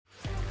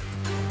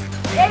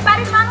এই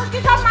বাড়ির মানুষ কি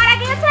সব মারা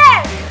গিয়েছে?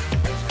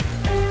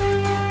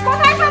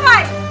 কোথায়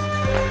সবাই?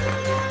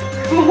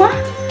 বৌমা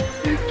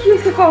কি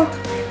হয়েছে কও?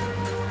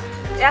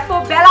 এত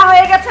বেলা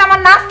হয়ে গেছে, আমার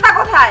নাস্তা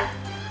কোথায়?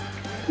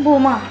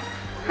 বৌমা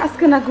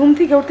আজকে না ঘুম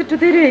থেকে উঠতে একটু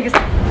দেরি হয়ে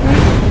গেছে।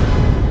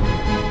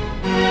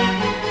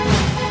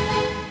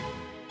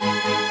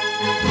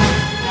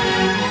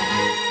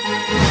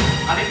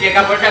 আমি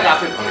টাকা পয়সা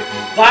গাছে ধরে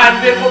যা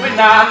আনবে কবি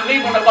না আনলেই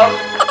মনে কর।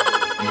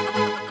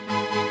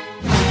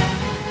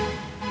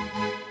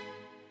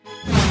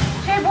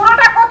 সেই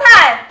বুড়োটা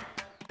কোথায়?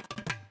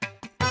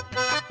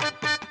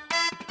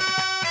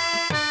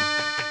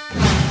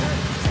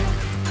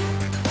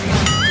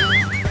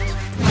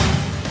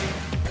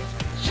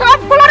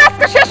 সবগুলো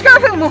আজকে শেষ করে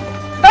ফেলবো।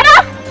 দাঁড়া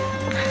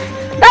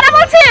দাঁড়া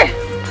বলছি।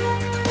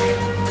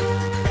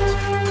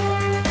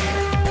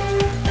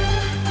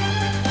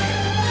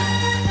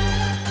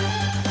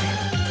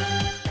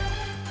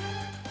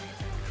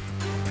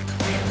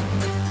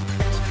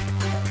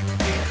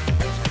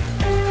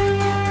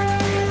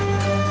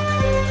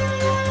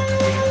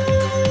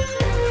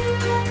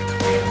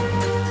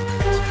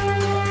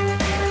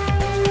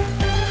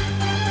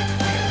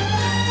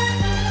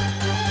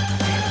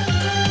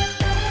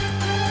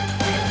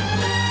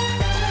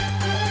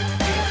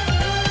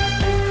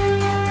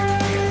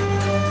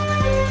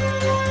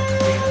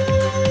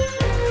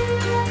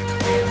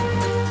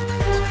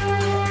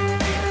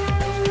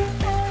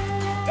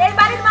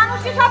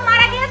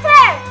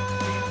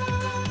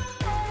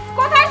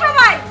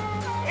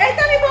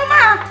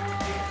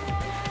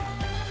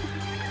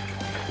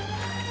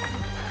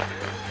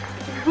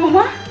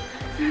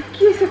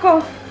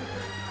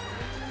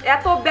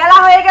 এত বেলা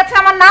হয়ে গেছে,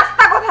 আমার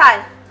নাস্তা কোথায়?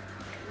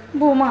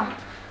 বৌমা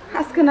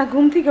আজকে না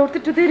ঘুম থেকে উঠতে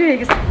একটু দেরি হয়ে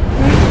গেছে।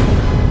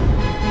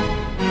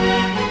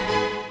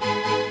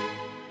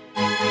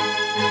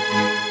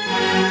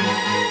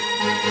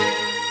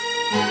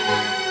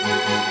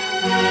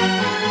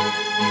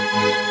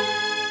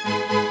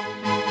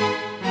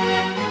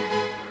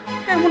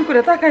 এমন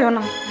করে তাকাইও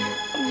না,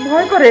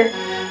 ভয় করে।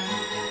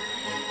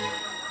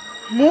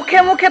 মুখে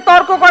মুখে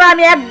তর্ক করা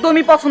আমি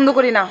একদমই পছন্দ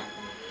করি না।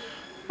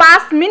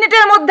 5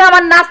 মিনিটের মধ্যে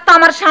আমার নাস্তা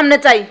আমার সামনে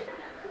চাই।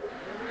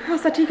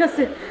 আচ্ছা ঠিক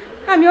আছে,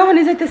 আমি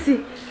ওখানে যাইতেছি।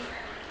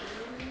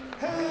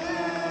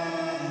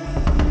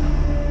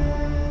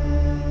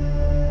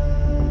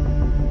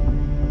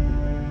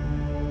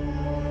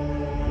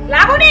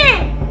 লাবণী,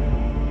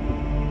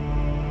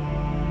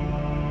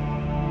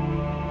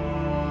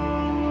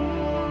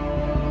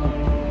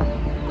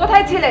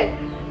 কোথায় ছিলে?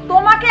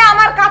 তোমাকে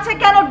আমার কাছে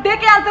কেন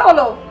ডেকে আনতে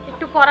হলো?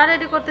 একটু কড়া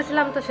রেডি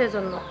করতেছিলাম তো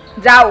সেজন্য।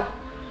 যাও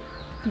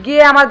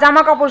গিয়ে আমার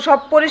জামা কাপড় সব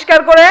পরিষ্কার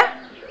করে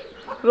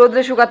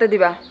রোদ্রে শুকাতে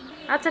দিবা।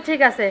 আচ্ছা ঠিক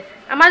আছে,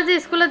 আমার যে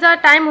স্কুলে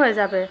যাওয়ার টাইম হয়ে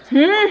যাবে।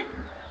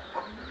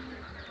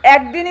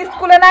 একদিন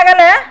স্কুলে না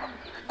গেলে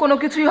কোনো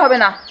কিছুই হবে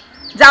না।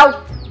 যাও।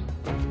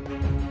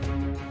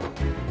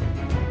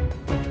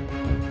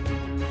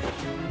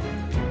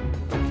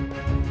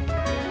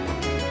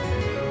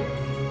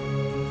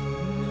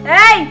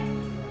 এই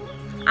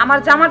আমার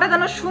জামাটা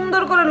যেন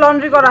সুন্দর করে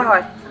লন্ড্রি করা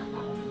হয়।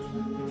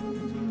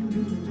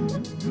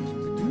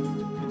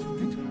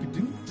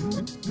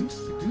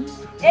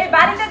 এই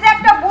বাড়িতে যে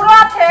একটা বুড়ো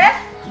আছে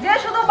যে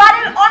শুধু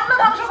বাড়ির অন্ন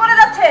ধ্বংস করে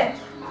যাচ্ছে,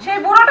 সেই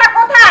বুড়োটা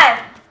কোথায়?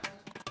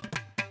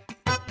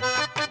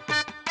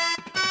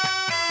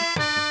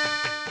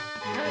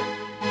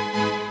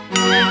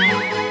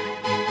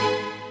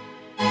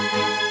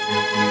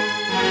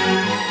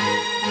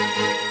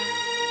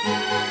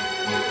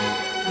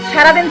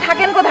 সারাদিন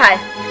থাকেন কোথায়?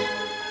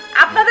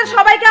 আপনাদের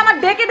সবাইকে আমার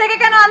ডেকে ডেকে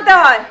কেন আনতে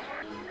হয়?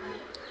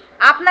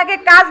 আপনাকে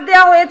কাজ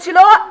দেওয়া হয়েছিল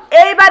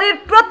এই বাড়ির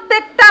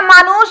প্রত্যেকটা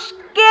মানুষ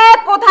কে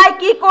কোথায়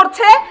কি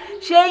করছে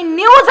সেই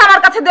নিউজ আমার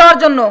কাছে দেওয়ার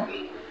জন্য।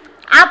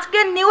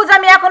 আজকের নিউজ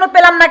আমি এখনো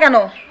পেলাম না কেন?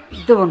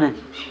 দেব না।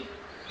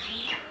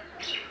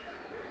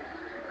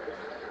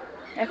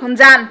 এখন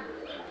যান,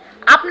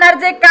 আপনার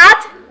যে কাজ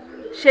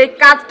সেই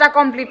কাজটা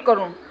কমপ্লিট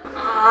করুন।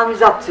 আমি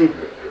যাচ্ছি।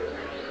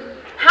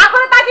 হা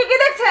করে তাকিয়ে কি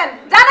দেখছেন?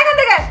 যান এখান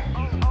থেকে।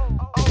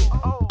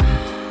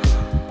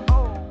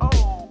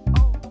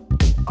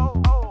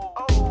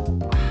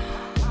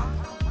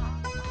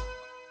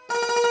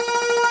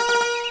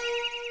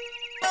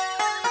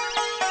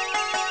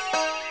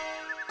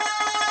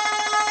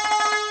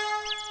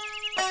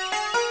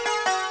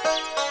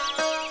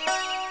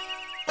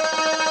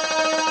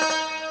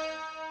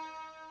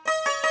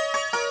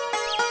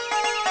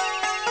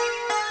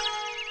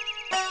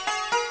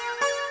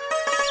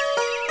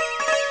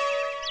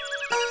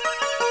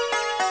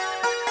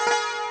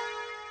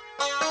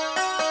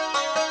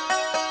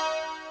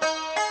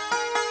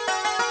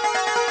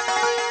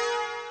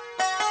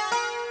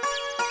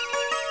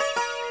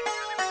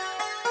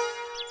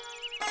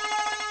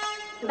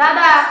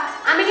 দাদা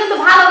আমি কিন্তু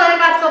ভালো করে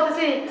কাজ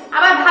করতেছি,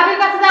 আবার ভাবির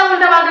কাছে যা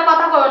উল্টা পাল্টা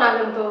কথা কইও না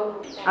কিন্তু।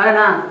 আরে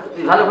না,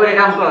 তুই ভালো করে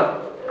কাম কর,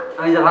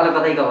 আমি যা ভালো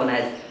কথাই কব না।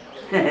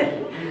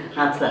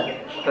 আচ্ছা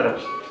করো।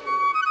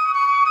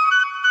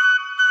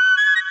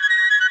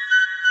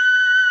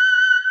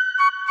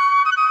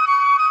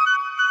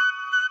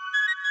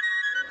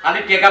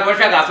 খালি টাকা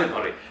পয়সা গাছে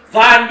ধরে,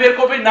 যা আনবে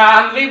কবি না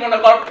আনলেই মনে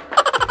কর।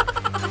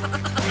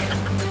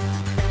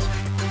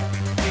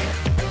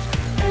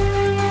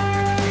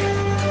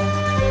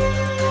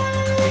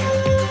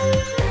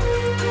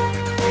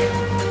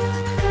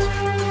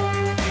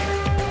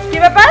 কি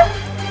ব্যাপার,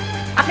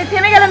 আপনি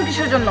থেমে গেলেন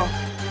কিসের জন্য?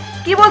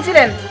 কি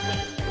বলছিলেন?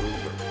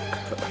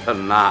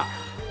 না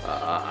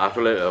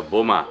আসলে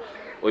বোমা,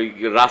 ওই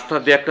রাস্তা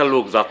দিয়ে একটা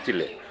লোক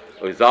যাচ্ছিলে,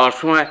 ওই যাওয়ার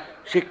সময়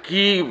সে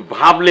কি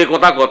ভাবলে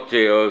কথা করছে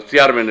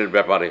চেয়ারম্যানের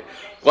ব্যাপারে,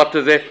 করছে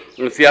যে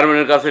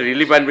চেয়ারম্যানের কাছে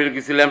রিলিফ আনবে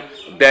গেছিলাম,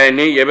 দেয়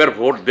নেই, এবার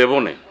ভোট দেবো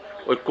না।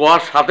 ওই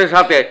কোয়ার সাথে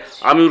সাথে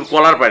আমি ওর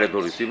কলার পাড়ে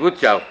ধরেছি,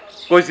 বুঝছাও,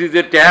 কইছি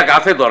যে ট্যাগ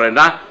আছে ধরে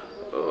না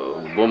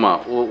বোমা,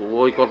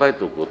 ওই কথাই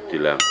তো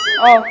করছিলাম।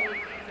 ও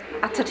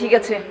আচ্ছা ঠিক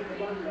আছে,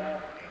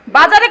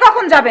 বাজারে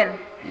কখন যাবেন?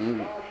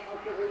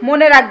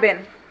 মনে রাখবেন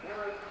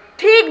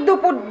ঠিক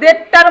দুপুর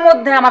 1:30টার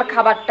মধ্যে আমার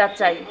খাবারটা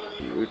চাই।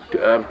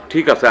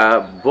 ঠিক আছে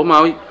বোমা,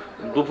 ওই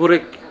দুপুরে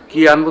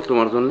কি আনবো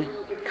তোমার জন্য?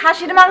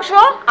 খাসির মাংস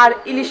আর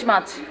ইলিশ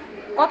মাছ,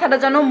 কথাটা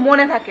যেন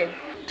মনে থাকে।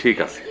 ঠিক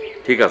আছে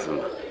ঠিক আছে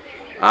মা,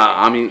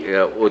 আমি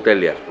ওইটাই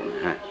নিয়ে আসবো।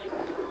 হ্যাঁ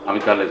আমি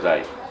তাহলে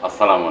যাই,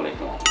 আসসালামু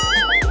আলাইকুম।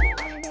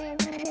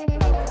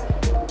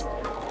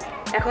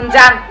 এখন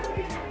যান।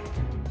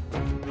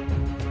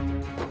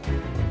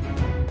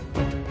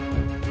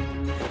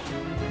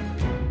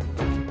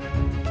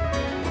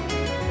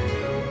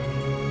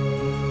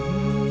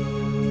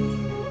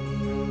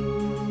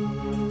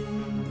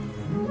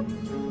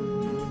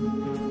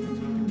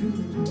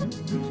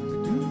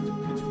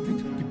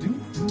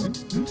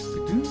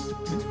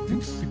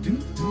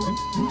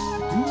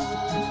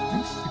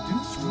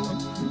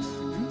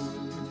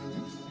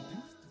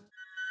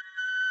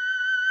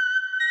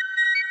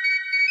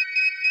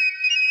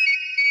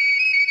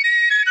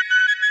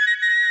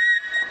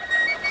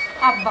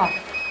 আব্বা,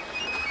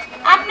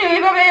 আপনি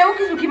এইভাবে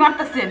উকি ঝুঁকি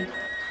মারতেছেন,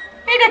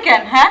 এইটা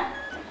কেন? হ্যাঁ,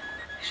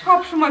 সব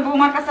সময়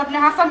বৌমার কাছে আপনি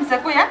হাসা মিশা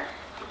কইয়া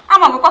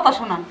আমাকে কথা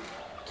শোনান,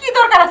 কি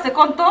দরকার আছে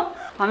কোন তো?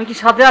 আমি কি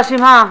সাথে আসি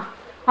মা?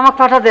 আমাকে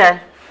পাঠা দেয়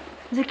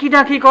যে কি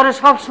না কি করে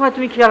সব সময়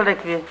তুমি খেয়াল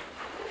রাখবে,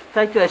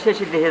 তাই তো এসে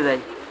এসে দেখে যাই।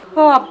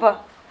 ও আব্বা,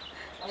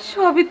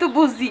 সবই তো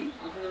বুঝি,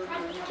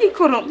 কি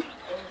করুন,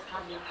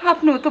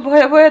 আপনিও তো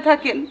ভয়ে ভয়ে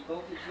থাকেন,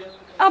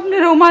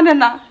 আপনারও মানে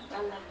না,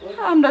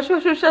 আমরা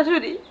শ্বশুর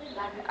শাশুড়ি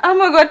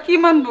আমাকে আর কি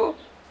মানবো?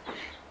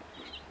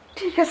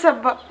 ঠিক আছে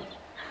আব্বা,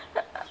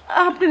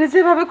 আপনারা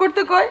যেভাবে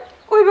করতে কয়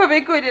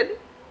ওইভাবেই কইরেন,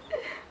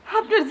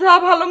 আপনার যা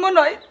ভালো মনে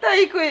হয়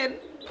তাই কইেন।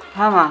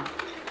 হ্যাঁ মা,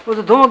 ও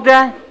তো ধমক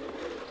দেয়,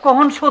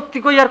 কখন সত্যি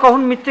কই আর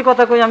কখন মিথ্যে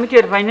কথা কই আমি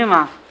টের পাই না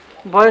মা,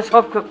 বয়স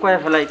সব কয়ে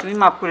ফেলাই, তুমি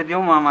মাফ করে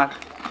দিও মা আমার,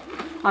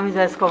 আমি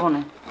যাইস কখনো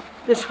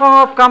যে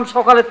সব কাম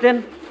সকালে তেন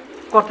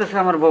করতেছে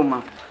আমার বৌমা,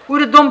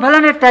 পুরো দম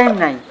ফেলানোর টাইম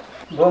নাই।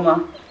 বৌমা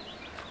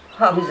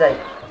আমি যাই।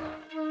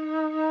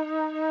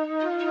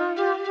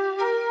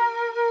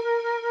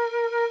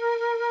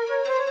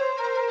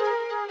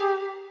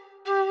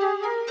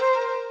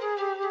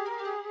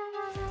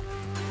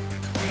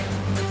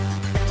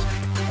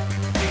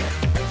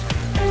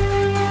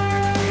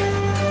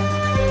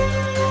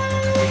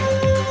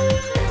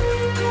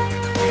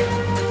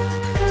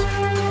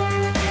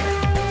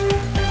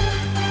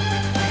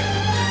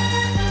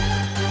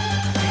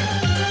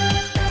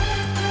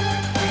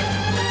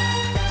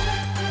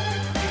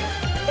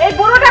 এই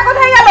বুড়োটা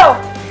কোথায় গেল?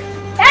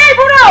 এই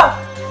বুড়ো!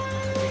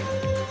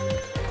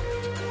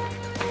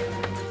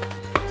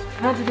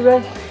 হ্যাঁ দিদি ভাই।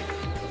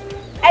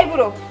 এই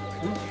বুড়ো,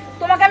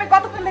 তোমাকে আমি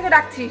কতক্ষণ থেকে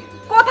ডাকছি,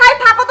 কোথায়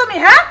থাকো তুমি?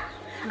 হ্যাঁ,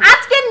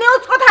 আজকে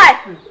নিউজ কোথায়?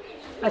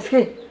 আজকে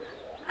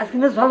আজকে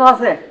বেশ ভালো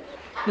আছে,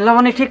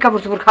 লবণে ঠিক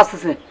কাপড় চোপড়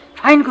খাচ্ছে,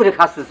 ফাইন করে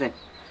খাচ্ছে।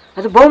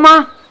 আচ্ছা বৌমা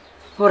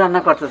ও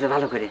রান্না করতেছে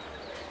ভালো করে,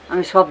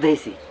 আমি সব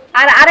দেখছি।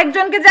 আর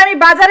আরেকজনকে যে আমি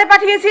বাজারে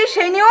পাঠিয়েছি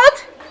সেই নিউজ?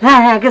 হ্যাঁ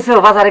হ্যাঁ গেছে, ও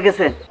বাজারে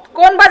গেছে।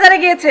 কোন বাজারে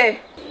গিয়েছে?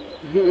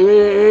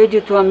 এইটা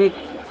তো আমি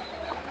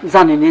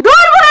জানি না।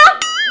 দূর বুড়ো,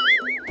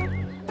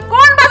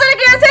 কোন বাজারে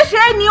গিয়েছে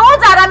সেই নিউজ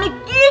আর আমি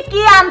কি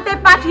কি আনতে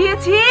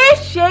পাঠিয়েছি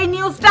সেই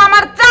নিউজটা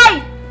আমার চাই।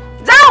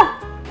 যাও।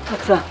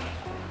 আচ্ছা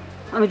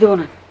আমি দেবো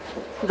না,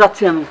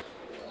 যাচ্ছি আমি।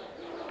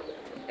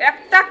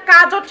 একটা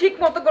কাজও ঠিক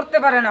মতো করতে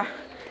পারে না,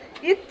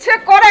 ইচ্ছে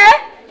করে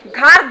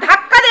ঘাড়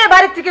ধাক্কা দিয়ে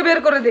বাড়ি থেকে বের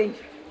করে দেই।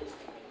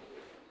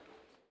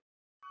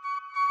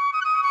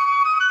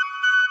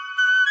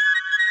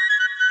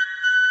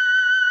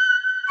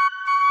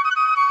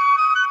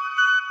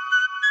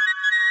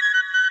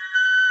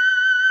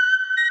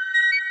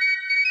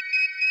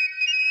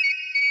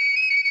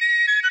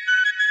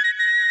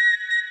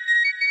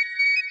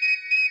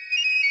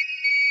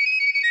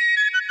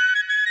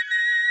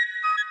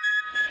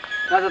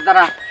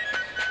 দাঁড়া,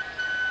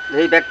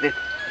 এই ব্যাগ দে,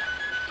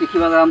 তুই কি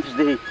বাজার আনছিস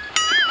দেখি,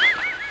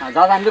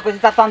 যা আনবি কইছি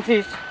তা তো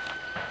আনছিস।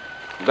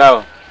 দাও,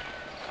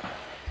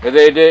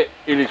 এটা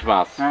ইলিশ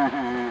মাছ, হ্যাঁ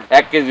হ্যাঁ হ্যাঁ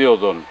 1 কেজি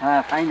ওজন।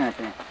 হ্যাঁ ফাইন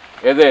আছে।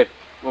 এদের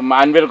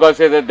আনবের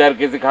কয়েছে 1.5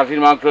 কেজি খাসির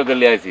মাংস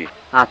দিলে আইছি।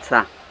 আচ্ছা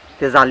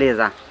তে জ্বালিয়ে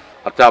যা।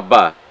 আচ্ছা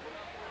আব্বা,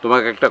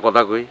 তোমাকে একটা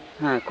কথা কই।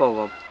 হ্যাঁ কও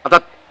বাব। আচ্ছা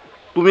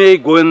তুমি এই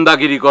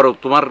গোয়েন্দাগিরি করো,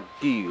 তোমার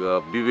কি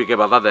বিবেকে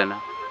বাধা দেয় না?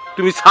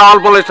 তুমি ছাওয়াল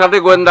বলের সাথে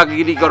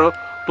গোয়েন্দাগিরি করো,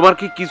 তোমার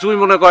কি কিছুই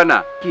মনে করে না?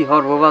 কি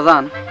হর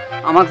বাজান,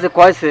 আমাকে যে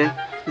কয়েছে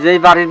যে এই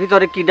বাড়ির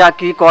ভিতরে কি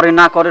ডাকি করে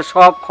না করে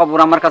সব খবর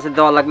আমার কাছে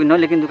দেওয়া লাগবে,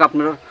 নইলে কিন্তু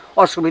আপনার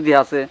অসুবিধে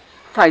আছে।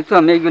 তাই তো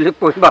আমি এইগুলি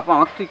কই বাপ,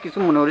 আমাকে তুই কিছু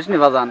মনে করিস নি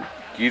বাজান।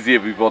 কি যে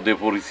বিপদে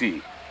পড়েছি,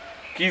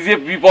 কি যে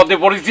বিপদে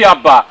পড়েছি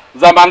আব্বা,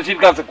 যা মানুষের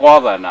কাছে কওয়া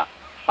যায় না।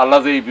 আল্লাহ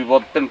যে এই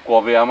বিপদ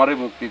কবে আমারে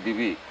মুক্তি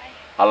দিবি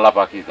আল্লাহ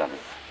পাকই জানে।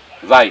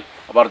 যাই,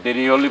 আবার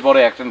দেরি হলে পরে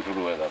অ্যাকশন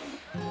শুরু হয়ে যাবে।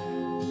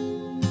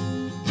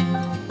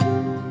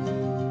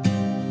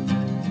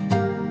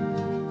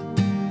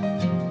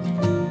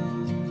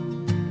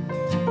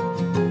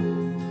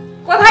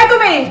 কোথায়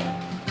তুমি?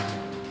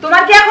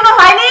 তোমার কি এখনো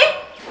হয়নি?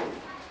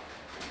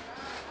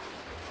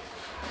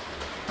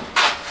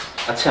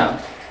 আচ্ছা,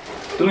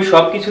 তুমি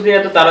সবকিছুতে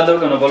এত তাড়াতাড়ি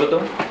কেন বলো তো?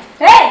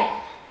 এই,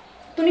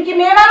 তুমি কি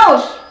মেয়ে মানুষ?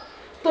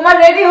 তোমার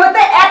রেডি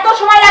হতে এত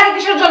সময় লাগে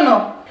কিসের জন্য?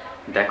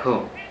 দেখো,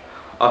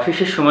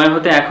 অফিসের সময়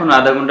হতে এখন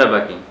আধা ঘন্টা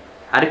বাকি,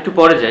 আর একটু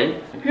পরে যাই।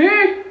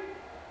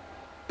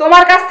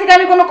 তোমার কাছ থেকে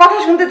আমি কোনো কথা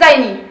শুনতে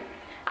চাইনি।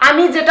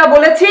 আমি যেটা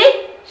বলেছি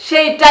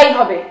সেইটাই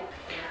হবে।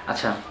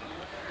 আচ্ছা,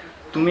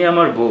 তুমি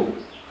আমার বউ,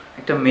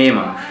 একটা মেয়ে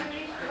মানুষ,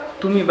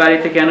 তুমি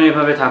বাড়িতে কেন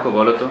এভাবে থাকো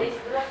বলো তো?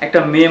 একটা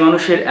মেয়ে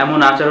মানুষের এমন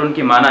আচরণ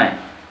কি মানায়?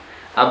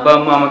 আব্বা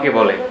আম্মা আমাকে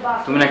বলে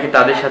তুমি নাকি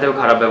তাদের সাথেও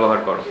খারাপ ব্যবহার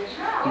করো,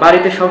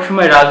 বাড়িতে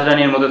সবসময়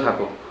রাজরানীর মতো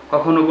থাকো,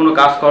 কখনো কোনো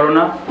কাজ করো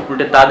না,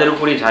 উল্টে তাদের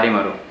উপরই ঝাড়ি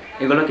মারো।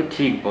 এগুলো কি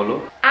ঠিক বলো?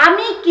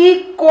 আমি কি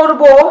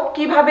করব,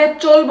 কিভাবে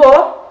চলবো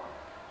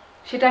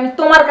সেটা আমি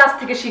তোমার কাছ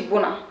থেকে শিখবো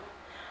না।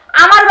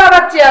 আমার বাবা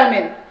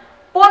চেয়ারম্যান,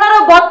 15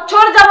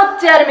 বছর যাবত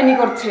চেয়ারম্যানই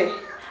করছে।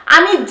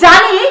 আমি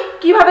জানি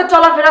কিভাবে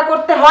চলাফেরা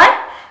করতে হয়,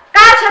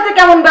 কার সাথে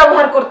কেমন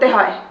ব্যবহার করতে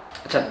হয়।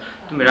 আচ্ছা,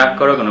 তুমি রাগ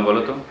করো কেন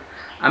বলো তো?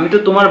 আমি তো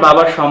তোমার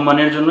বাবার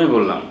সম্মানের জন্যই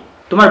বললাম।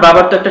 তোমার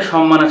বাবার তো একটা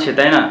সম্মান আছে,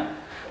 তাই না?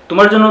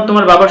 তোমার জন্য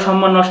তোমার বাবার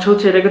সম্মান নষ্ট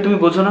হচ্ছে, এটাকে তুমি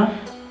বোঝো না?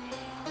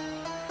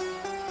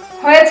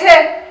 হয়েছে,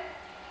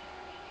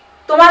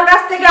 তোমার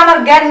কাছ থেকে আমার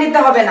জ্ঞান নিতে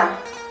হবে না।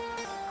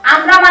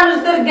 আমরা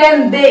মানুষদের জ্ঞান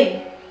দেই,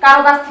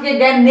 কারো কাছ থেকে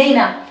জ্ঞান নেই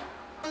না।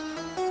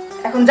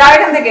 এখন যাও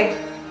এখান থেকে।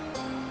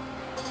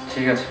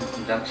 ঠিক আছে,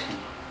 যাচ্ছি।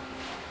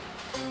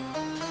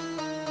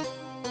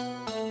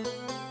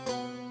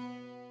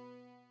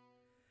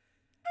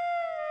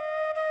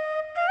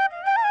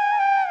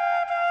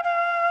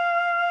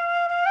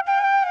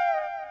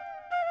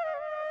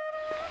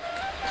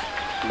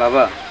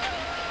 বাবা,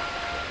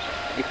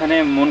 এখানে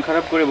মন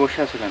খারাপ করে বসে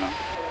আছো কেন?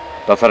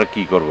 তাছাড়া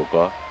কি করবো ক?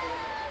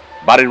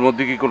 বাড়ির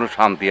মধ্যে কি কোনো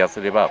শান্তি আছে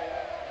রে বাপ?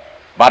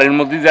 বাড়ির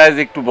মধ্যে যায়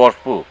যে একটু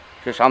বসবো,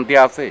 সে শান্তি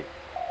আছে?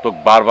 তো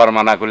বারবার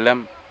মানা করলাম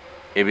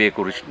এ বিয়ে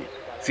করিস নি,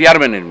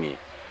 চেয়ারম্যানের মেয়ে,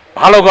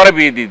 ভালো ঘরে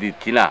বিয়ে দিয়ে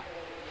দিচ্ছি না,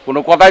 কোনো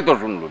কথাই তো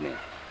শুনলো নি।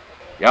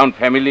 এখন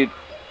ফ্যামিলির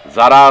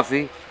যারা আছি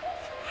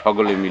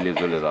সকলে মিলে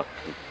চলে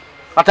যাচ্ছি।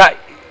 আচ্ছা,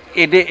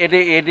 এডে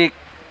এডে এডে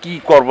কি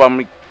করবো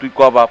আমি, তুই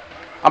ক বাপ,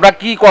 আমরা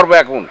কি করবো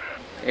এখন?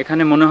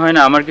 এখানে মনে হয়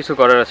না আমার কিছু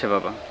করার আছে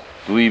বাবা।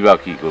 তুই বা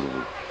কি করবি?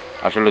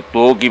 আসলে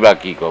তো কি বা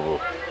কি করবো?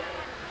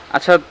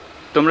 আচ্ছা,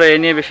 তোমরা এ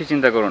নিয়ে বেশি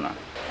চিন্তা করো না,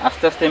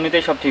 আস্তে আস্তে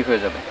এমনিতেই সব ঠিক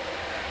হয়ে যাবে।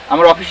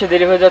 আমার অফিসে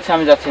দেরি হয়ে যাচ্ছে,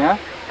 আমি যাচ্ছি। হ্যাঁ,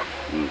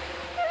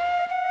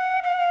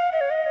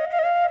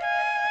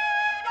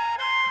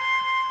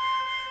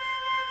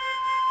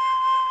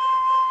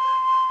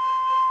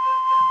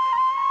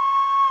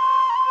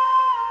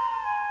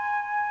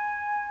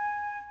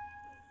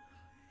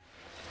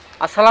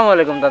 আসসালামু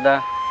আলাইকুম দাদা।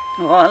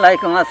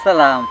 ওয়ালাইকুম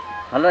আসসালাম।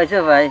 ভালো আছে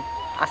ভাই?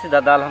 আছি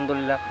দাদা,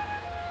 আলহামদুলিল্লাহ।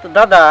 তো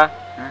দাদা,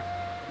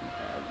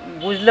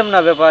 বুঝলাম না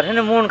ব্যাপার,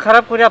 হ্যাঁ মন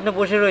খারাপ করে আপনি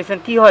বসে রয়েছেন,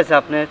 কি হয়েছে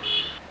আপনার?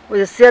 ওই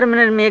যে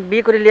চেয়ারম্যানের মেয়ে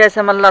বিয়ে করে নিয়ে আসে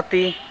আমার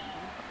লাতি,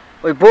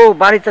 ওই বউ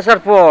বাড়িতে আসার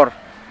পর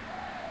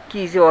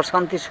কি যে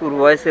অশান্তি শুরু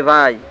হয়েছে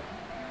ভাই।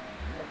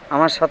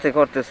 আমার সাথে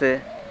করতেছে,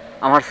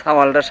 আমার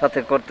সাওয়ালটার সাথে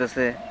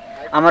করতেছে,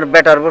 আমার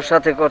বেটার বউর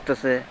সাথে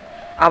করতেছে,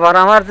 আবার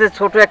আমার যে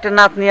ছোট একটা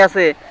নাতনি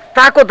আছে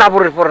তাকেও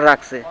দাবরের পরে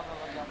রাখছে,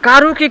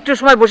 কারো কি একটু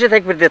সময় বসে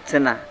থাকবে দিচ্ছে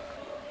না।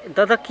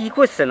 দাদা কি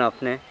করছেন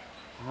আপনি?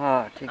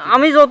 হ্যাঁ ঠিক,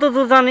 আমি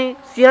যতদূর জানি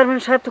চেয়ারম্যান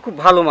সাহেব তো খুব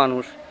ভালো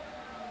মানুষ।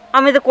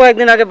 আমি তো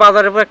কয়েকদিন আগে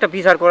বাজারের পর একটা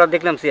বিচার করা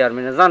দেখলাম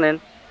চেয়ারম্যানে, জানেন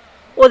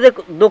ও যে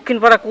দক্ষিণ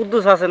পাড়া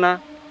কুদ্দুস আছে না,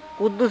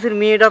 কুদ্দুসের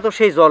মেয়েটা তো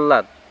সেই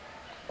জল্লাদ।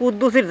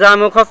 কুদ্দুসের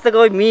জামে কাছ থেকে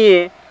ওই মেয়ে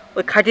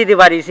ওই খাটিতে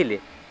বাড়িয়েছিলে,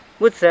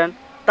 বুঝছেন,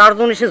 তার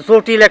জন্য সে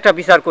জটিল একটা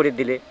বিচার করে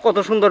দিলে। কত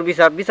সুন্দর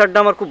বিচার, বিচারটা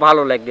আমার খুব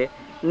ভালো লাগবে।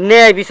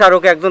 ন্যায়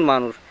বিচারক একজন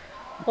মানুষ,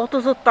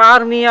 অথচ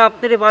তার মেয়ে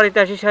আপনার বাড়িতে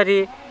আসি সারি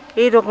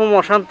এইরকম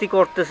অশান্তি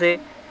করতেছে,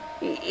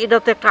 এটা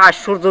তো একটা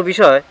আশ্চর্য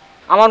বিষয়।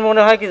 আমার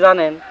মনে হয় কি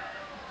জানেন,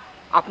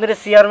 আপনার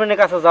চেয়ারম্যানের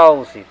কাছে যাওয়া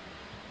উচিত,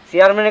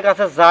 চেয়ারম্যানের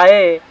কাছে যায়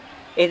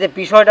এই যে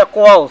বিষয়টা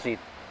কোয়া উচিত।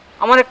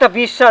 আমার একটা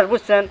বিশ্বাস,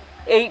 বুঝছেন,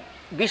 এই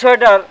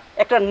বিষয়টার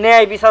একটা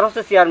ন্যায় বিচার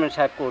হচ্ছে চেয়ারম্যান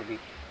সাহেব করবি।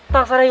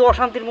 তাছাড়া এই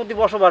অশান্তির মধ্যে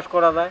বসবাস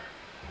করা যায়?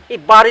 এই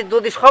বাড়ির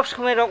যদি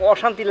সবসময় এরকম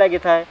অশান্তি লাগে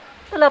থাকে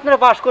তাহলে আপনারা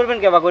বাস করবেন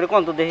কেবা করে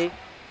কন্ত দেখি?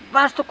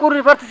 বাস তো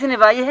করতে পারতেছি না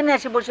ভাই, এখানে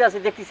এসে বসে আছে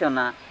দেখতেছ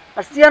না।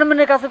 আর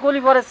চেয়ারম্যানের কাছে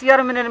কলি পরে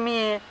চেয়ারম্যানের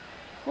মেয়ে,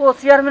 ও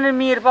চেয়ারম্যানের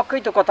মেয়ের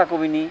পক্ষেই তো কথা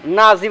কবিনি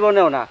না,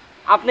 জীবনেও না।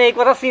 আপনি এই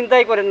কথা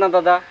চিন্তাই করেন না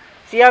দাদা,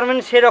 চেয়ারম্যান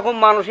সেরকম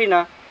মানুষই না।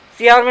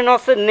 চেয়ারম্যান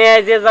হচ্ছে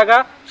ন্যায় যে জায়গা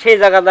সেই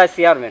জায়গা দেয়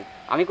চেয়ারম্যান।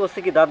 আমি করছি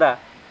কি দাদা,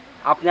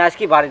 আপনি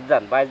আজকে বাড়িতে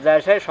যান, বাড়িতে যায়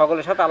এসে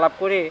সকলের সাথে আলাপ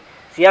করে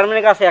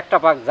চেয়ারম্যানের কাছে একটা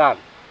পাক যান,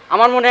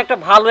 আমার মনে একটা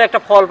ভালো একটা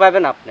ফল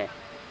পাবেন আপনি।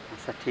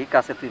 আচ্ছা ঠিক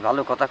আছে, তুই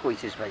ভালো কথা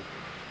কইছিস ভাই,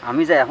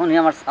 আমি যাই এখনই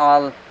আমার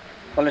সাওয়াল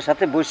ফলের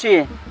সাথে বসে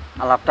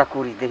আলাপটা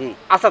করি দেখি।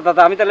 আচ্ছা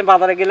দাদা আমি তাহলে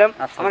বাজারে গেলাম,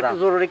 আমার একটু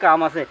জরুরি কাম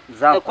আছে,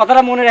 যাও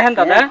কথাটা মনে রাখেন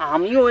দাদা।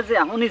 আমিও ওই যে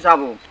এখনই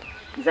যাবো,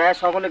 যাই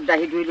সকলে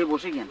ডাহি ডুইলে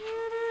বসে গেন।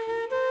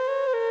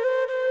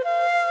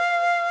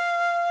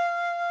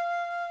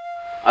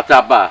 আচ্ছা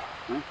আব্বা,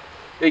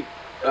 এই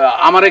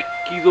আমারে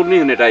কি জন্য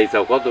এটা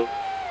আইসাও কত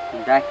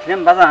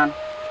দেখলাম বাজান,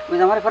 ওই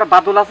যে আমার পরে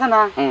বাদল আছে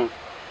না,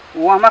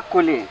 ও আমাকে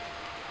কইলে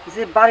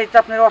যে বাড়িতে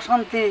আপনার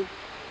অশান্তি,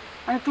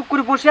 আমি টুক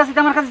করে বসে আছি,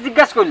 আমার কাছে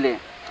জিজ্ঞাসা করলে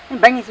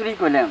ব্যাঙি চুরি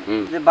কইলাম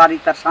যে বাড়ি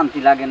তার শান্তি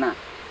লাগে না,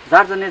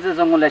 যার জন্য যে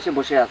জঙ্গলে এসে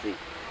বসে আছি।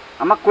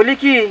 আমাকে কইলে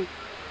কি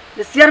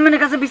যে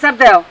চেয়ারম্যানের কাছে বিচার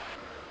দাও,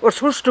 ও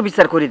সুষ্ঠু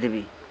বিচার করে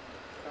দিবি।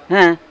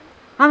 হ্যাঁ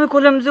আমি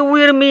কইলাম যে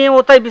উয়ের মেয়ে ও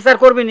তাই বিচার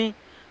করবি নি,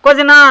 কয়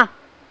যে না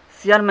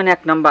চেয়ারম্যান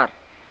এক নাম্বার,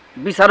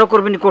 বিচারও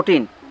করবি নি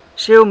কঠিন,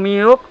 সেও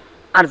মেয়ে হোক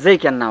আর যেই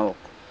কেন না হোক।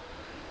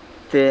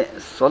 তে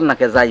চল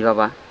নাকে যাই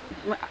বাবা।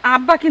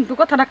 আব্বা কিন্তু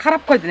কথাটা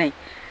খারাপ কই নাই,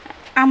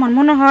 আমার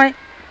মনে হয়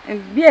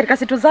বিয়ের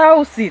কাছে একটু যাওয়া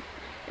উচিত।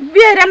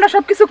 বিয়ের আমরা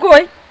সব কিছু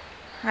কই,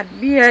 আর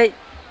বিয়ে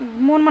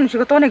মন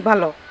মানসিকতা অনেক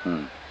ভালো।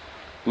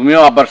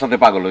 তুমিও আব্বার সাথে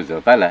পাগল হয়েছো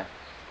তাই না?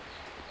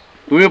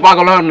 তুমিও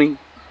পাগল হওনি?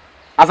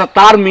 আচ্ছা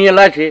তার মেয়ে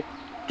লাগছে,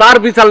 তার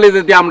বিচার লে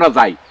যদি আমরা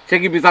যাই, সে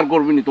কি বিচার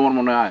করবি নি তোমার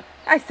মনে হয়?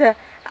 আচ্ছা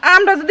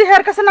আমরা যদি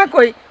হের কাছে না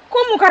কই,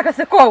 কমুকার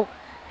কাছে কও,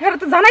 হের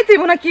তো জানাই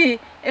তুইব নাকি?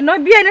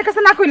 নয় বিয়ের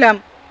কাছে না কইলাম,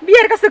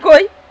 বিয়ের কাছে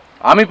কই।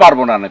 আমি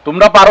পারবো না,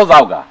 তোমরা পারো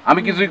যাও গা,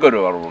 আমি কিছুই করতে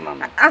পারবো না।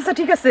 আচ্ছা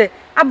ঠিক আছে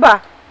আব্বা,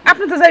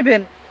 আপনি তো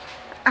যাইবেন।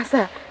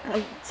 আচ্ছা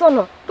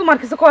চলো, তোমার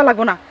কিছু কওয়া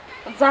লাগবো না,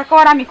 যা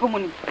কর আমি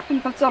কমুনি, তুমি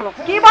চলো।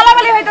 কি বলা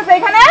বলি হইতেছে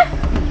এখানে?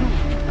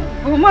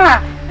 বৌমা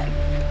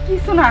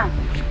কিছু না,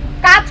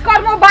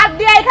 কাজকর্ম বাদ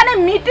দিয়ে এখানে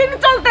মিটিং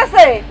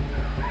চলতেছে,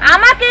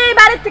 আমাকে এই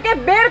বাড়ি থেকে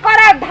বের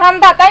করার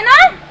ধান্দা তাই না?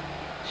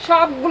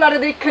 সবগুলার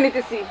দীক্ষা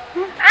নিতেছি,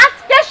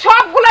 আজকে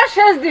সবগুলার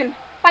শেষ দিন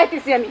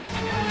পাইতেছি আমি।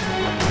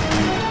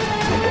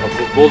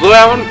 বোঝো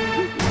এমন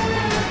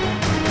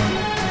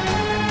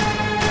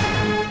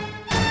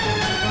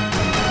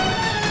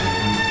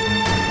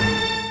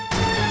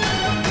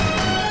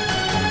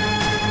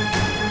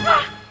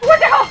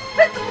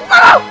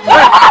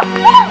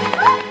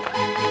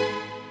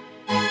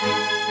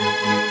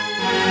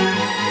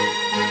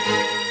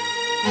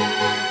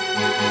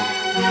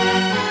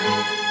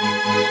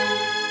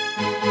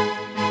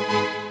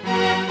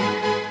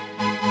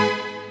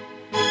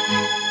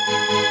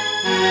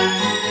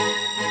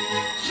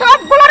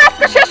সবগুলোর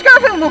আজকে শেষ করে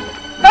ফেলবো।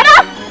 দাঁড়া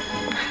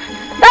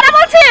দাঁড়া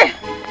বলছি।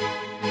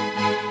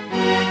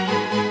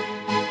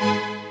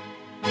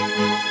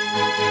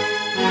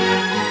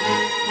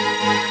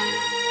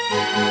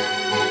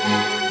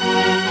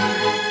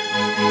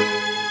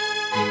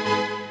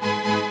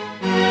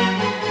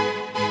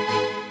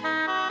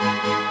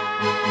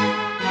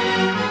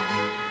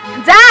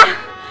 যা,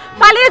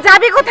 পালিয়ে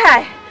যাবি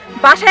কোথায়?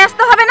 বাসায়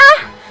আসতে হবে না?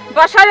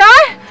 বাসায়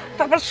আয়,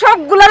 তারপর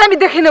সবগুলো আমি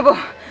দেখে নেব।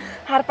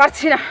 আর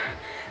পারছি না,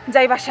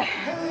 যাই বাসায়।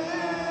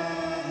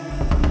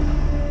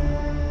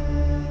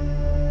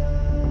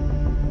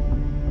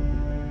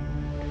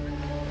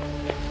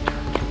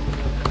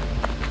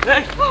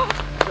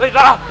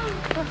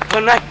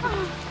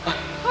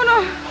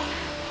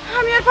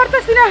 আমি আর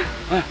পারতেছি না,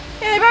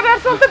 এইভাবে আর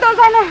চলতে দেওয়া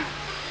যায় না।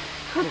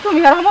 তুমি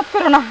আর আমত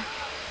করো না,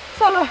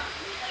 চলো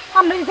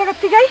আমরা এই জায়গার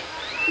থেকেই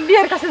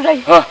বিয়ের কাছে যাই।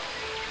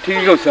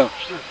 ঠিক আছে,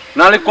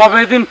 নাহলে কবে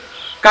দিন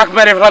কাক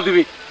মেরে ফেলা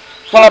দিবি।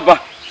 চল আব্বা,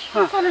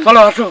 চলো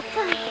আসো।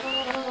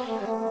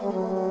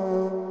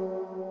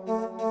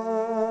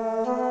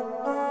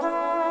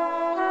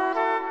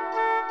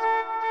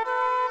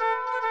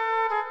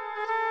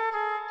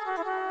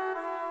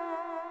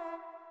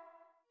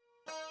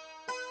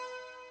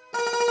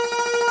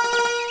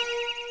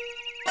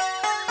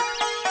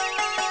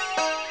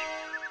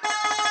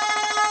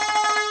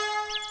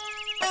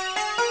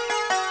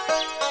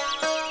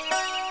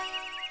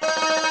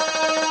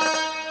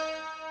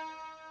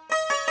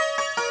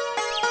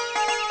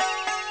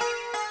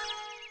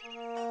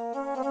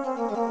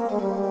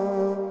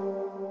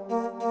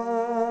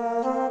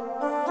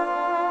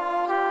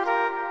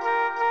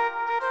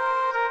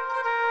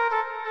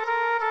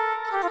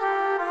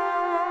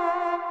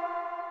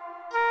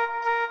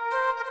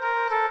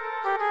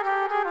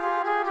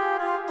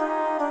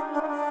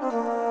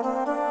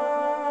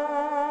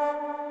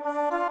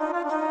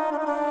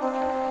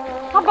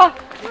 আব্বা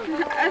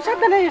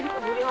সাবধানে,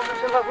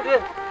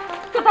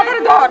 তো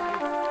তাড়াতাড়ি ধর।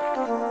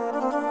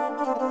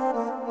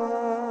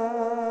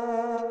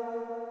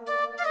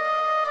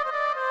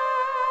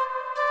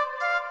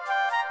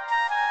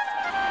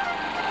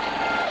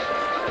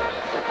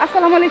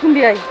 আসসালামু আলাইকুম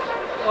বিয়াই।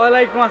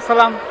 ওয়ালাইকুম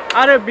আসসালাম।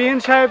 আরে বিএন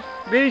সাহেব,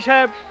 বিই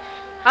সাহেব,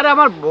 আরে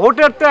আমার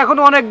ভোটের তো এখন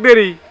অনেক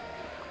দেরি,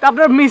 তা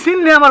আপনার মিছিল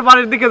নিয়ে আমার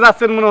বাড়ির দিকে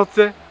যাচ্ছেন মনে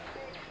হচ্ছে।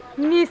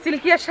 মিছিল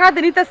কি আর সাথে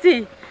নিতেছি?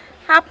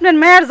 আপনার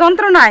মায়ের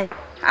যন্ত্রণায়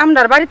আমরা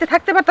বাড়িতে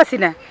থাকতে পারতাছি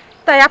না,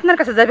 তাই আপনার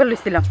কাছে যাইবার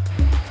লইছিলাম।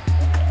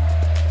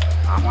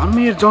 আমার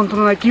মেয়ের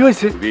যন্ত্রণায় কি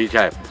হয়েছে? বি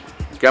সাহেব,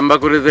 ক্যাম্বা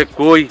করে যে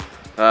কই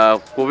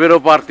কবেরও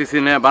পারতেছি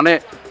না, মানে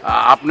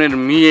আপনার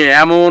মেয়ে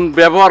এমন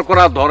ব্যবহার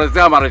করা ধরেছে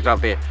আমার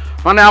সাথে,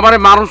 মানে আমার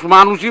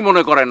মানুষই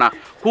মনে করে না,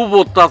 খুব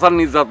অত্যাচার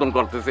নির্যাতন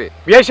করতেছে।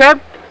 বিআই সাহেব,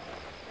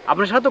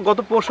 আপনার সাথে তো গত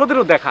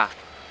পরশুদিনও দেখা,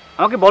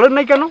 আমাকে বলেন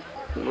নাই কেন?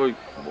 ওই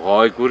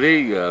ভয়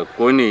করেই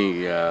কই নেই।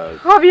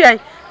 বিয়াই,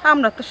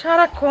 আমরা তো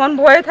সারাক্ষণ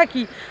ভয়ে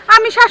থাকি।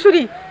 আমি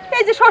শাশুড়ি,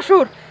 এই যে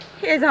শ্বশুর,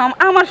 এই যে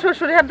আমার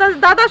শ্বশুর,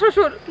 দাদা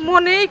শ্বশুর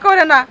মনেই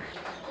করে না।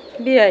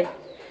 বিয়াই,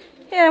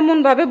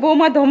 এমনভাবে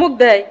বৌমা ধমক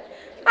দেয়।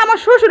 আমার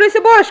শ্বশুর হয়েছে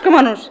বয়স্ক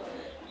মানুষ,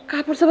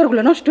 কাপড়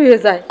চাপড়গুলো নষ্ট হয়ে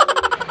যায়।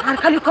 আর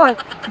খালি কয়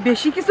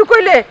বেশি কিছু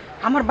কইলে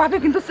আমার বাপে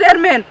কিন্তু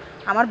চেয়ারম্যান,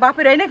 আমার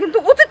বাপের আইনা কিন্তু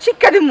উচিত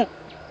শিক্ষা দিমু।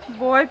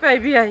 ভয় পাই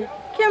বিয়াই,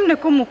 কেমনে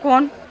কমু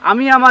কোন?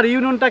 আমি আমার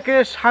ইউনিয়নটাকে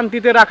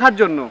শান্তিতে রাখার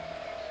জন্য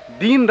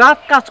দিন রাত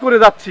কাজ করে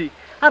যাচ্ছি,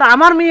 আর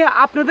আমার মেয়ে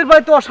আপনাদের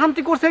বাড়িতে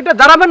অশান্তি করছে, এটা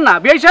জানাবেন না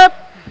বিআই সাহেব?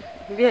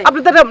 আপনি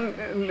তো একটা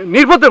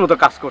নির্বোধের মতো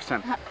কাজ করছেন।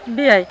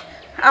 বিয়াই,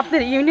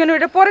 আপনার ইউনিয়নে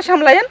এটা পরে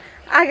সামলায়েন,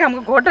 আগে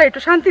আমাকে ঘরটা একটু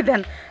শান্তি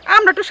দেন।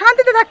 আমরা একটু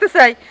শান্তিতে থাকতে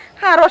চাই,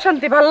 আর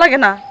অশান্তি ভাল লাগে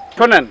না।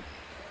 শোনেন,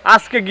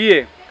 আজকে গিয়ে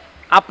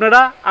আপনারা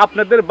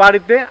আপনাদের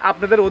বাড়িতে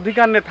আপনাদের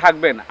অধিকার নিয়ে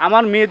থাকবেন।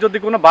 আমার মেয়ে যদি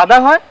কোনো বাধা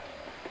হয়,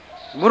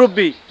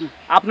 মুরব্বী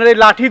আপনার এই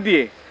লাঠি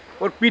দিয়ে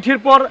ওর পিঠের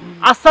পর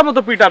আচ্ছা মতো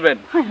পিটাবেন।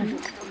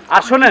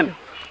 আর শোনেন,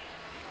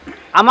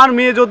 আমার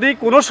মেয়ে যদি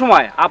কোনো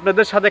সময়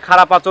আপনাদের সাথে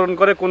খারাপ আচরণ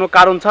করে কোনো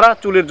কারণ ছাড়া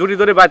চুলের জুড়ি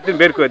ধরে বাড়িতে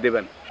বের করে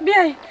দেবেন।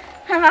 বিয়াই,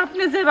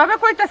 আপনি যেভাবে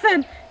কইতাছেন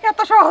এত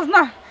সহজ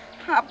না।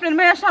 আপনার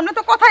মেয়ের সামনে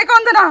তো কথাই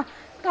কন না,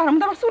 তার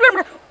মধ্যে আবার চুলের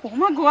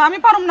ওমা গো, আমি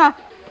পারুম না।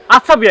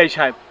 আচ্ছা বিআই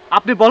সাহেব,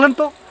 আপনি বলেন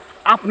তো,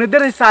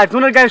 আপনাদের এই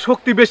চারজনের গায়ে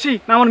শক্তি বেশি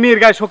না আমার মেয়ের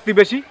গায়ে শক্তি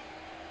বেশি?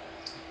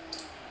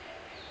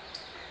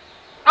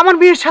 আমার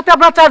মেয়ের সাথে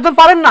আপনারা চারজন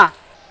পারেন না।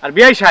 আর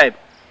বিআই সাহেব,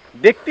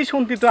 দেখতে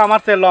শুনতে তো আমার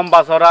চেয়ে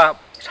লম্বা চড়া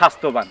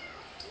স্বাস্থ্যবান,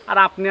 আর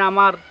আপনি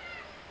আমার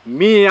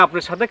মেয়ে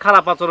আপনার সাথে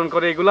খারাপ আচরণ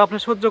করে, এগুলো আপনি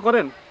সহ্য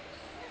করেন?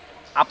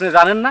 আপনি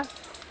জানেন না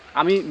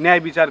আমি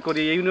ন্যায় বিচার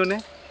করি ইউনিয়নে?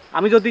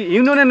 আমি যদি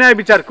ইউনিয়নে ন্যায়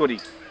বিচার করি,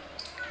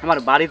 আমার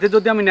বাড়িতে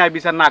যদি আমি ন্যায়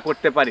বিচার না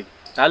করতে পারি,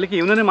 তাহলে কি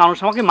ইউনিয়নের মানুষ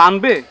আমাকে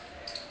মানবে?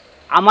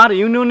 আমার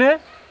ইউনিয়নে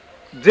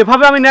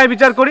যেভাবে আমি ন্যায়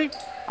বিচার করি,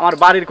 আমার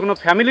বাড়ির কোনো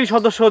ফ্যামিলি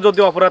সদস্য যদি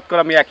অপরাধ করে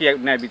আমি একই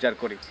ন্যায় বিচার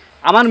করি।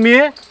 আমার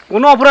মেয়ে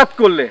কোনো অপরাধ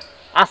করলে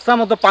আচ্ছা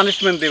মতো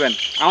পানিশমেন্ট দিবেন,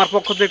 আমার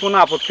পক্ষ থেকে কোনো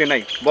আপত্তি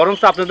নেই, বরং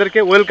আপনাদেরকে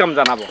ওয়েলকাম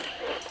জানাবো।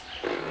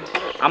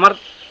 আমার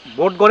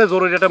বোর্ড ঘরে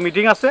জরুরি একটা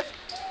মিটিং আছে,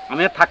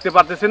 আমি আর থাকতে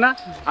পারতেছি না,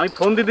 আমি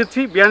ফোন দিয়ে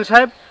দিচ্ছি। বিয়ান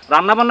সাহেব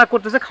রান্না বান্না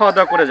করতেছে, খাওয়া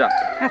দাওয়া করে যান।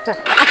 আচ্ছা,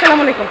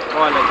 আসসালামু আলাইকুম।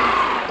 ওয়ালাইকুম।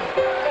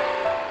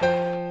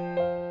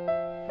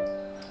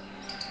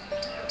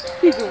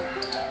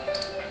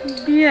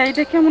 বিয়া,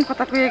 এটা কেমন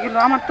কথা কয়ে গেল,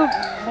 আমার তো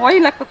ভয়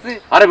লাগতেছে।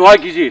 আরে ভয়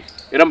কিসির,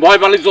 এরকম ভয়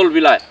পালি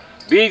চলবি না,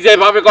 বীজ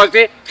যেভাবে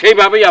কয়েছে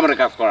সেইভাবেই আমার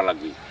কাজ করা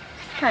লাগবে।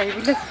 তাই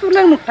বলে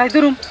চুলের মুঠটাই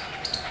ধরুম,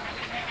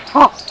 হ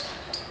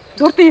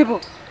ধরতে হইব।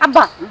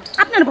 আব্বা,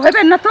 আপনার ভয়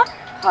পেন না তো,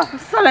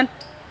 চলেন।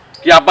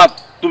 কি আব্বা,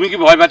 তুমি কি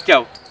ভয়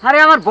পাচ্ছাও? আরে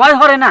আমার ভয়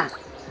হরে না,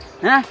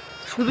 হ্যাঁ,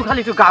 শুধু খালি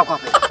একটু গাও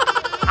কাঁপে।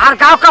 আর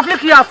গাও কাঁপলে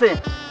কি আছে,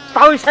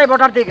 তাও সাহেব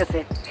অর্ডার দিয়ে গেছে,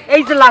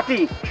 এই যে লাঠি,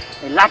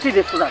 এই লাঠি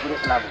দিয়ে সোজা করে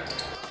ফেলাবো।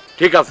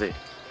 ঠিক আছে,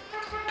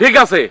 ঠিক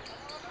আছে,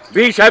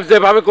 বি সাহেব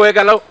যেভাবে কয়ে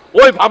গেল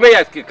ওইভাবেই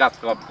আজকে কাজ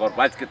করবো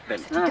আজকে।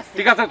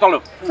 ঠিক আছে, চলো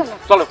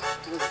চলো।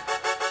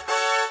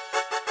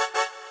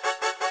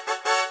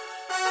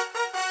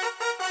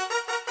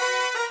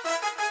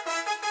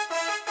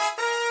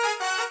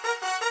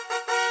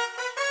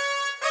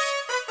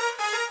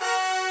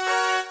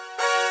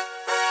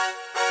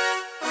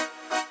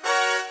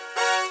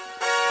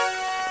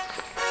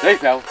 এই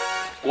যাও,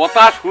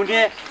 কথা শুনে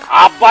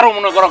আব্বারও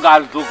মনে করো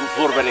গাছ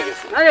জোর বেড়ে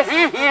গেছে। আরে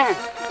হ্যাঁ হ্যাঁ,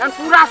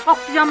 পুরা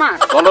শক্তি আমার।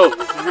 চলো,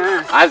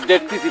 আজ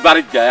দেখতেছি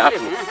বাড়ির যায়।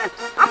 আসো।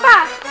 আব্বা,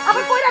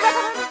 আবার কইরা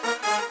দেখো।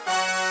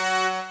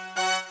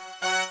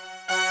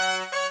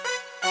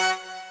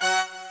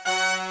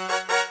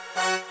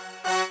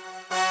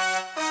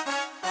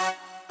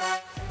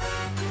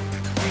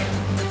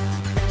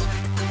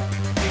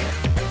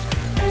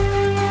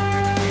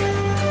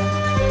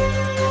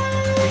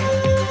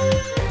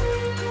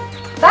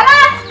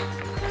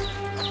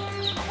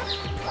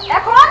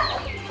 এখন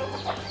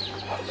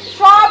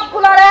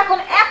সবগুলোর এখন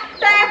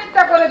একটা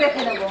একটা করে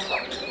দেখে নেব।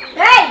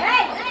 এই,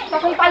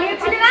 তখন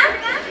পালিয়েছিলি না,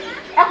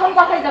 এখন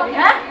কোথায় যাবি?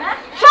 হ্যাঁ,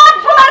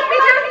 সবগুলোর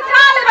পিছনে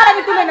ছাল এবার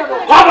আমি তুলে নেব।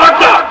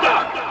 খবরদার!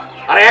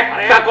 আরে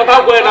একটা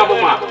কথাও কয়ে না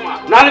বোমা,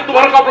 নাহলে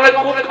তোমার কপালে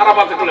খুব খারাপ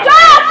আছে।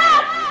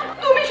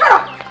 তুমি সরো,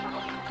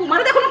 তোমার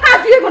দেখুন কাজ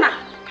হইব না।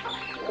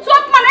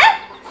 চোখ মানে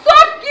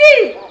চোখ কি?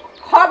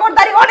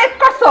 খবরদারি অনেক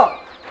করছো।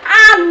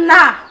 আর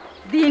না,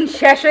 দিন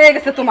শেষ হয়ে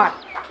গেছে তোমার,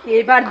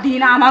 এবার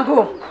দিন আমাগো।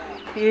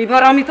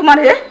 এবার আমি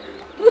তোমারে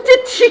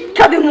উচিত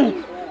শিক্ষা দেবো।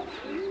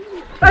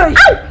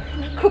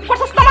 খুব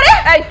করছিস তোমারে?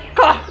 এই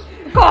ক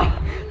ক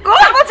ক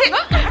বলছি।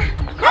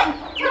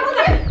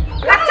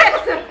 লাগছে?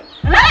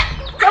 হ্যাঁ,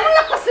 কেমন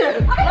লাগছে?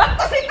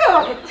 লাগছে তো,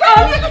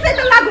 লাগছে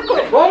তো, লাগু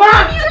করে। বোমা,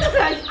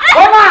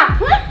 বোমা,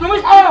 তুমি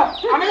ছাড়ো,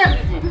 আমি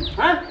যাচ্ছি।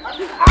 হ্যাঁ,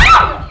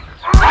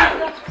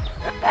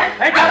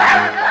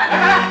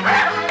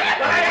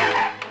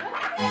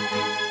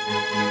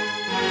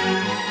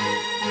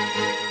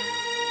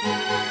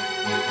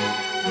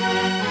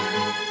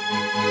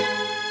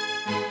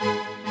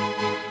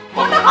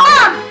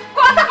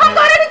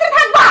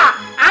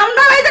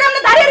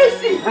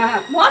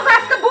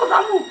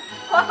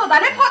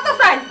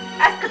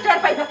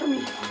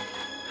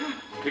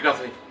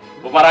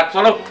 বারাক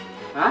চলো,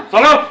 হ্যাঁ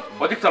চলো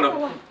ওদিক চলো।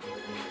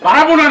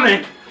 বাড়াবো না নেই,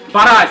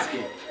 বাড়া আজকে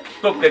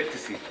তোকে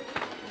দেখতেছি।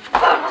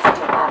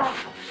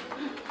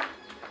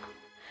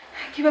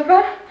 কি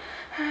ব্যাপার,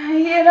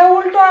 এরা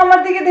উল্টো আমার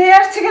দিকে ধেয়ে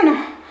আসছে কেন?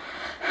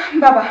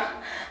 বাবা,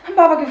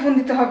 বাবাকে ফোন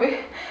দিতে হবে,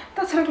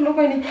 তাছাড়া কোনো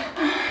উপায় নেই।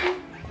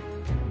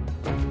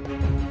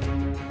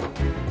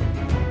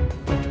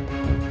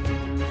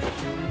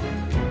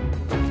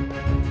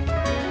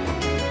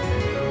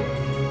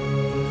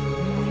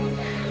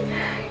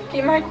 কি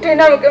মারটাই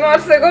না আমাকে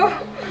মারছে গো।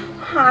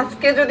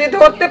 আজকে যদি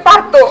ধরতে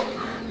পারতো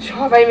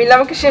সবাই মিলে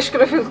আমাকে শেষ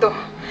করে ফেলতো।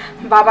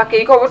 বাবাকে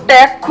এই খবরটা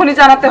এক্ষুনি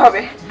জানাতে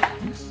হবে।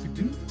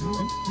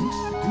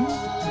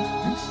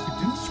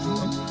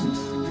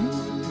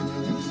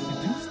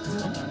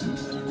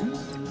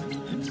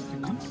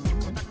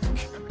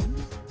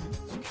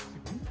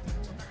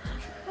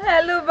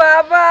 হ্যালো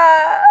বাবা।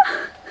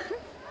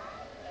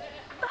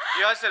 কি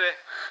হয়েছে রে,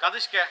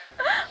 কাঁদিস কে?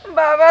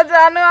 বাবা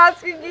জানো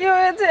আজকে কি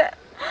হয়েছে?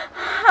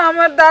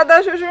 আমার দাদা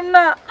শ্বশুর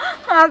না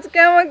আজকে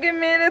আমাকে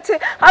মেরেছে।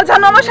 আর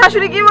জানো আমার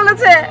শাশুড়ি কি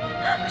বলেছে?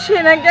 সে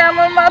নাকি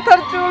আমার মাথার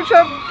চুল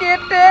সব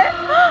কেটে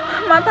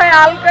মাথায়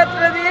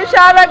আলকাতরা দিয়ে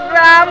সারা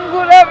গ্রাম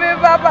ঘুরাবে।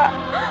 বাবা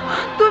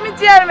তুমি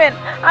চেয়ারম্যান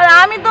আর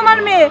আমি তোমার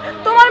মেয়ে,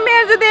 তোমার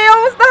মেয়ের যদি এই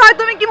অবস্থা হয়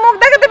তুমি কি মুখ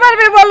দেখাতে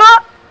পারবে বলো?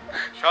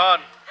 শোন,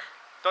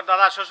 তোর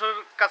দাদা শ্বশুর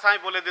কাছে আমি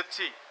বলে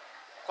দিচ্ছি,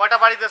 কয়টা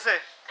বাড়ি দিয়েছে?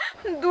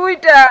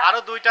 2টা। আরো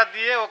 2টা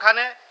দিয়ে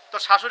ওখানে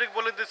তোর শাশুড়িকে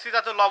বলে দিচ্ছি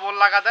যাতে লবণ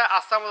লাগা দেয়,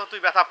 আস্তে মতো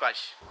তুই ব্যথা পাস।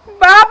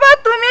 বাবা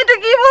তুমি এটা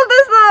কি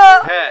বলতেছো?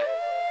 হ্যাঁ,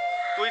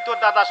 তুই তোর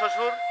দাদা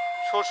শ্বশুর,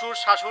 শ্বশুর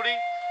শাশুড়ি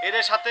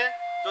এদের সাথে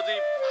যদি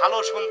ভালো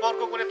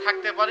সম্পর্ক করে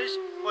থাকতে পারিস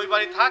ওই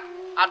বাড়ি থাক,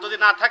 আর যদি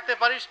না থাকতে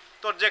পারিস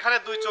তোর যেখানে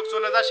 2 চোখ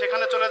চলে যায়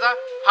সেখানে চলে যা।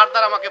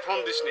 ফারদার আমাকে ফোন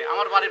দিস নি,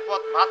 আমার বাড়ির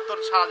পথ ভাত তোর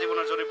সারা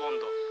জীবনের জন্য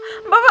বন্ধ।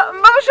 বাবা,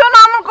 বাবা শোনো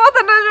আমার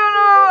কথাটা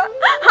শোনো।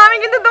 আমি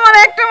কিন্তু তোমার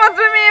একটা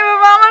মাত্র মেয়ে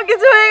বাবা, আমার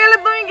কিছু হয়ে গেলে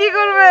তুমি কি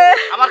করবে?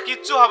 আমার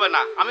কিচ্ছু হবে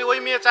না, আমি ওই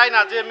মেয়ে চাই না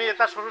যে মেয়ে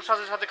তার শ্বশুর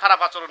শাশুড়ির সাথে খারাপ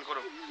আচরণ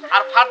করুক।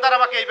 আর ফারদার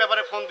আমাকে এই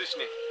ব্যাপারে ফোন দিস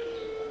নি।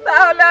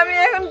 তাহলে আমি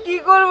এখন কি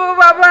করব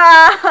বাবা?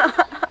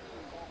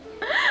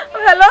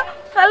 হ্যালো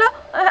হ্যালো,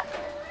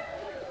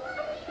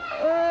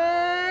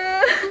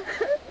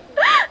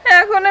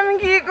 এখন আমি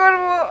কি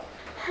করব?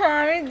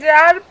 আমি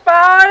যার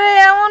পারে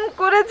এমন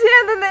করেছি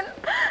এতদিন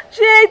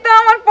সেই তো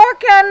আমার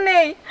পক্ষে আর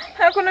নেই।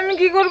 এখন আমি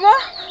কি করব?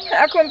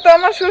 এখন তো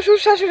আমার শ্বশুর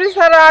শাশুড়ি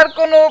ছাড়া আর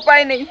কোনো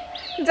উপায় নেই।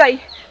 যাই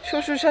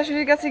শ্বশুর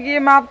শাশুড়ির কাছে গিয়ে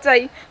মাপ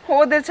চাই,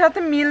 ওদের সাথে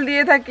মিল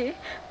দিয়ে থাকি,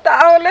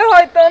 তাহলে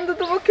হয়তো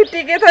অন্ততপক্ষে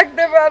টিকে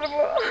থাকতে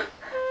পারবো।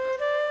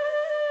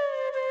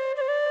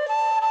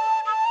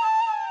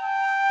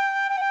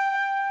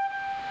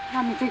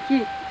 আমি তো কি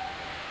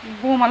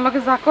বৌমার লোকে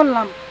যা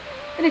করলাম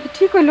এটা কি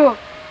ঠিক হইলো?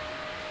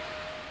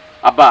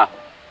 আব্বা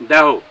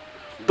দেখো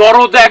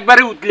দরজা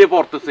একবারে উতলে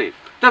পড়তেছে,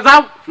 তা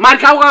যাও মার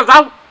খাও গা,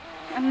 যাও।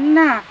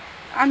 না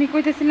আমি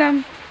কইতেছিলাম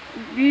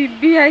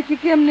বিয়াই কি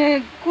কেমনে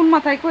কোন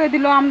মাথায় কয়ে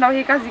দিল, আমরাও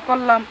এই কাজই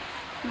করলাম,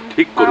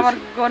 ঠিক করেছি। আমার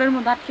ঘরের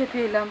মধ্যে আটকে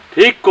এলাম।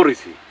 ঠিক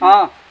করেছি,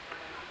 হ্যাঁ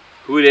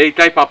তুই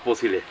এইটাই প্রাপ্য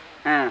ছিলে।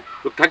 হ্যাঁ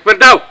থাকবে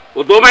দাও, ও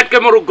দোমাইটকে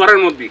মরুক ঘরের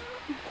মধ্যে।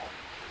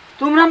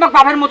 তোমরা আমাকে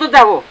বাপের মতো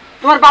দেখো,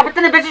 তোমার বাপের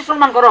থেকে বেশি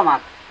সম্মান করো আমার।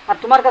 আর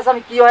তোমার কাছে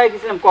আমি কি হয়ে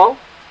গেছিলাম কও?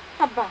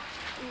 আব্বা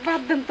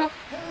বাদ দেন তো।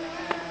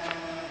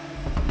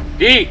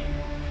 কি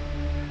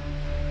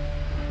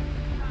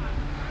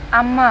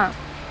আম্মা,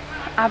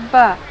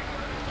 আব্বা,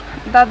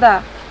 দাদা,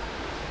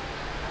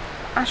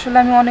 আসলে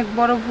আমি অনেক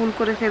বড় ভুল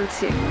করে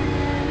ফেলছি।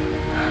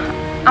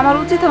 আমার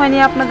উচিত হয়নি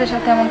আপনাদের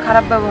সাথে এমন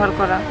খারাপ ব্যবহার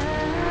করা।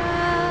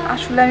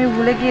 আসলে আমি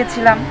ভুলে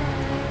গিয়েছিলাম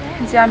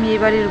যে আমি এই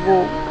বাড়ির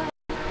বউ।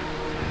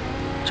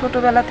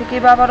 ছোটবেলা থেকে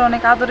বাবার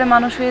অনেক আদরে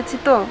মানুষ হয়েছি,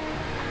 তো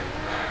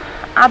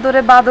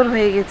আদরে বাদর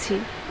হয়ে গেছি।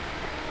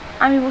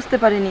 আমি বুঝতে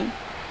পারিনি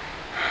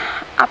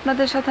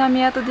আপনাদের সাথে আমি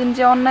এতদিন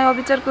যে অন্যায়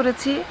অবিচার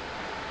করেছি,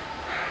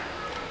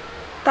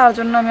 তার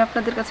জন্য আমি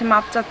আপনাদের কাছে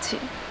মাপ চাচ্ছি।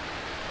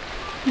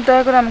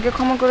 দয়া করে আমাকে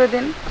ক্ষমা করে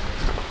দিন।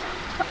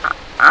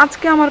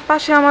 আজকে আমার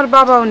পাশে আমার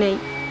বাবাও নেই,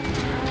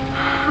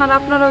 আর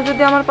আপনারাও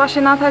যদি আমার পাশে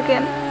না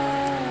থাকেন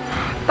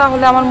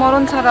তাহলে আমার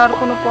মরণ ছাড়া আর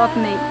কোনো পথ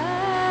নেই।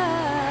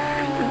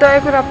 দয়া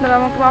করে আপনারা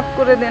আমাকে মাফ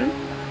করে দেন।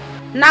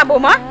 না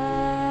বৌমা,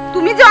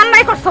 তুমি যে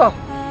অন্যায় করছো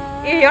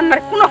এই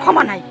অন্যায় কোনো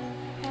ক্ষমা নাই।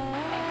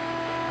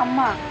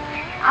 আম্মা,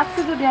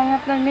 আজকে যদি আমি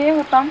আপনার মেয়ে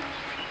হতাম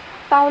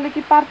তাহলে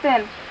কি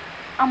পারতেন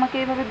আমাকে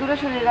এইভাবে দূরে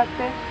সরিয়ে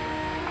রাখতে?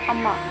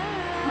 আম্মা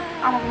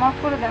আমাকে মাফ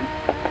করে দেন,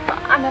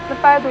 আমি আপনার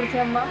পায়ে ধরছি।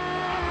 আম্মা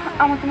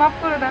আমাকে মাফ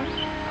করে দেন।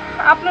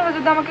 আপনারা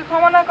যদি আমাকে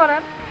ক্ষমা না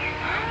করেন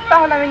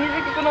তাহলে আমি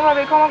নিজেকে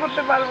কোনোভাবেই ক্ষমা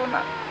করতে পারবো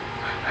না,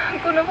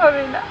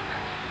 কোনোভাবেই না।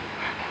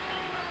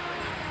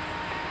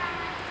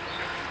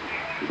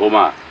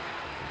 বোমা,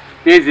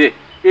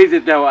 এই যে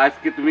দেখো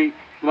আজকে তুমি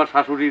তোমার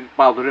শাশুড়ির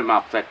পা ধরে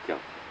মাপ চাচ্ছাও,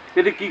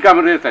 এটা কি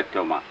কামড়ে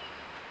চাচ্ছাও মা?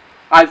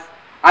 আজ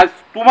আজ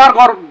তোমার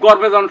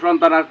গর্বে যখন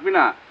সন্তান আসবি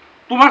না,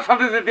 তোমার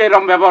সাথে যদি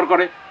এরকম ব্যবহার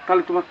করে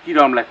তাহলে তোমার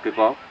কিরম লাগতে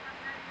কও?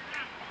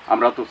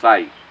 আমরাও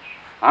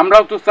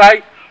তো চাই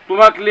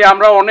তোমাকে নিয়ে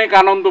আমরা অনেক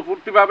আনন্দ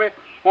ফুর্তি ভাবে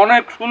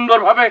অনেক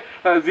সুন্দরভাবে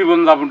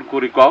জীবনযাপন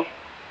করি। কও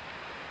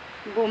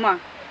বৌমা,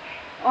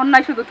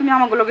 অন্যায় শুধু তুমি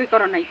আমাগুলোকে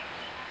করো নাই,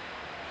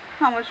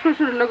 আমার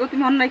শ্বশুরের লগে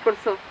তুমি অন্যায়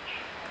করছো,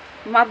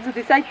 মাপ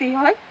যদি চাইতেই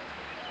হয়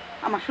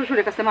আমার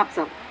শ্বশুরের কাছে মাপ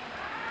চাও।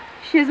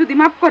 সে যদি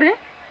মাপ করে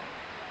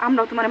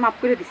আমরাও তোমারে মাপ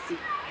করে দিচ্ছি।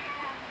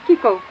 কি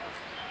কও?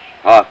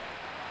 হ্যাঁ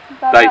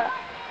তাই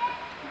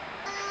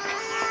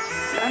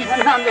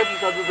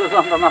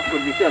আমরা মাফ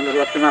করে দিচ্ছি, আল্লাহর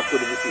রাস্তে মাফ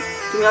করে দিচ্ছি।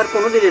 তুমি আর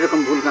কোনোদিন এরকম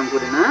ভুল কাম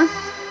করে না।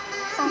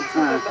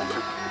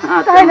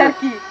 তাই আর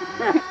কি,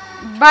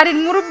 বাড়ির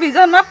মুরব্বী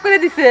যখন মাপ করে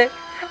দিছে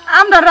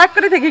আমরা রাগ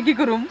করে থেকে কি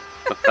করুম?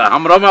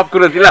 আমরাও মাফ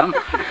করে দিলাম।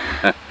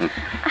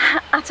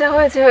 আচ্ছা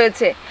হয়েছে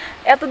হয়েছে,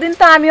 এতদিন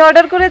তো আমি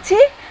অর্ডার করেছি,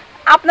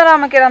 আপনারা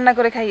আমাকে রান্না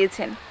করে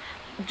খাইয়েছেন।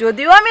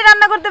 যদিও আমি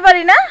রান্না করতে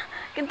পারি না,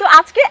 কিন্তু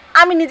আজকে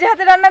আমি নিজে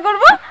হাতে রান্না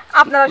করব,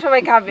 আপনারা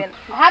সবাই খাবেন।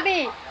 ভাবি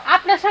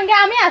আপনার সঙ্গে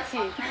আমি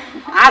আছি।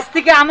 আজ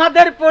থেকে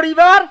আমাদের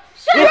পরিবার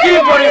সুখী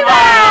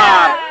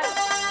পরিবার।